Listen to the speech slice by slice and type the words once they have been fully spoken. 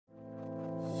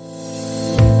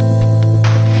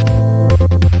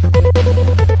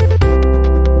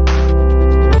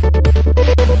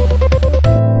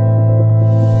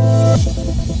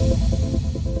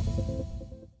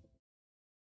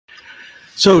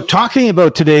So talking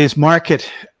about today's market,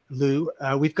 Lou,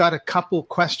 we've got a couple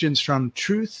questions from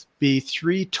Truth Be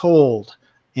Three Told.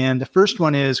 And the first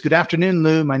one is, good afternoon,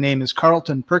 Lou. My name is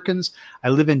Carlton Perkins. I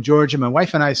live in Georgia. My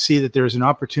wife and I see that there is an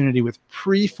opportunity with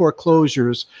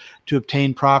pre-foreclosures to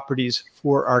obtain properties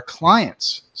for our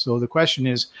clients. So the question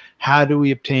is, how do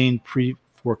we obtain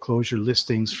pre-foreclosure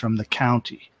listings from the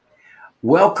county?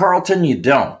 Well, Carlton, you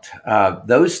don't.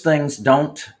 Those things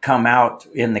don't come out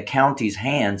in the county's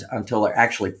hands until they're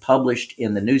actually published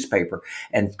in the newspaper.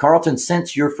 And Carlton,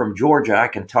 since you're from Georgia, I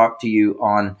can talk to you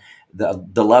on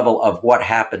the level of what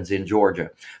happens in Georgia.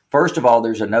 First of all,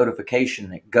 there's a notification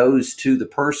that goes to the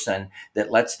person that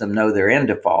lets them know they're in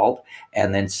default.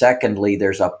 And then secondly,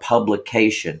 there's a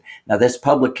publication. Now, this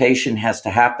publication has to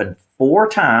happen 4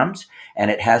 times, and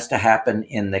it has to happen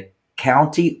in the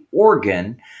county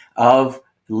organ of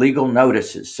legal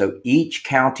notices. So each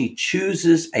county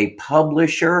chooses a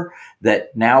publisher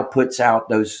that now puts out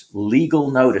those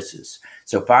legal notices.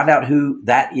 So find out who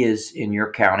that is in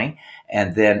your county,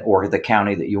 and then, or the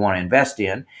county that you want to invest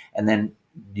in, and then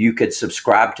you could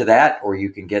subscribe to that, or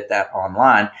you can get that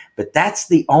online. But that's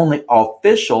the only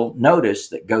official notice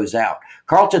that goes out.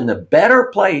 Carlton, the better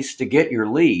place to get your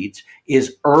leads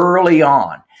is early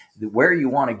on. Where you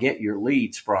want to get your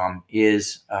leads from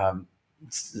is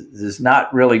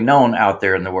not really known out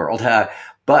there in the world,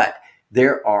 but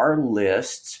there are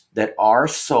lists that are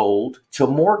sold to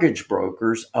mortgage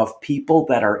brokers of people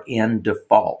that are in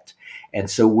default. And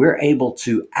so we're able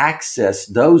to access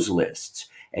those lists.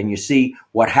 And you see,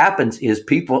 what happens is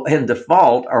people in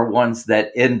default are ones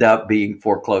that end up being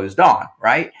foreclosed on,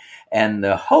 right? And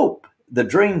the hope, the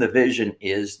dream, the vision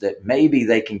is that maybe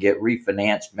they can get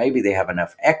refinanced. Maybe they have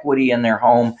enough equity in their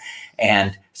home.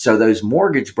 And so those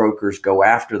mortgage brokers go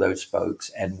after those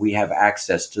folks, and we have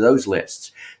access to those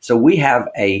lists. So we have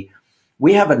a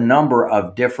number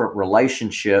of different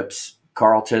relationships,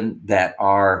 Carlton, that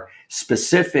are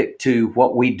specific to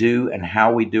what we do and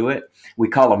how we do it. We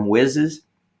call them whizzes.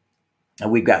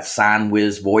 And we've got Sign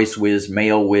Whiz, Voice Whiz,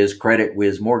 Mail Whiz, Credit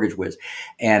Whiz, Mortgage Whiz.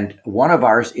 And one of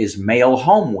ours is Mail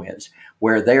Home Whiz,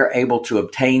 where they're able to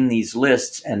obtain these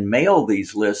lists and mail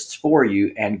these lists for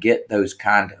you and get those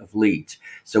kind of leads.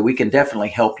 So we can definitely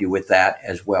help you with that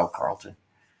as well, Carlton.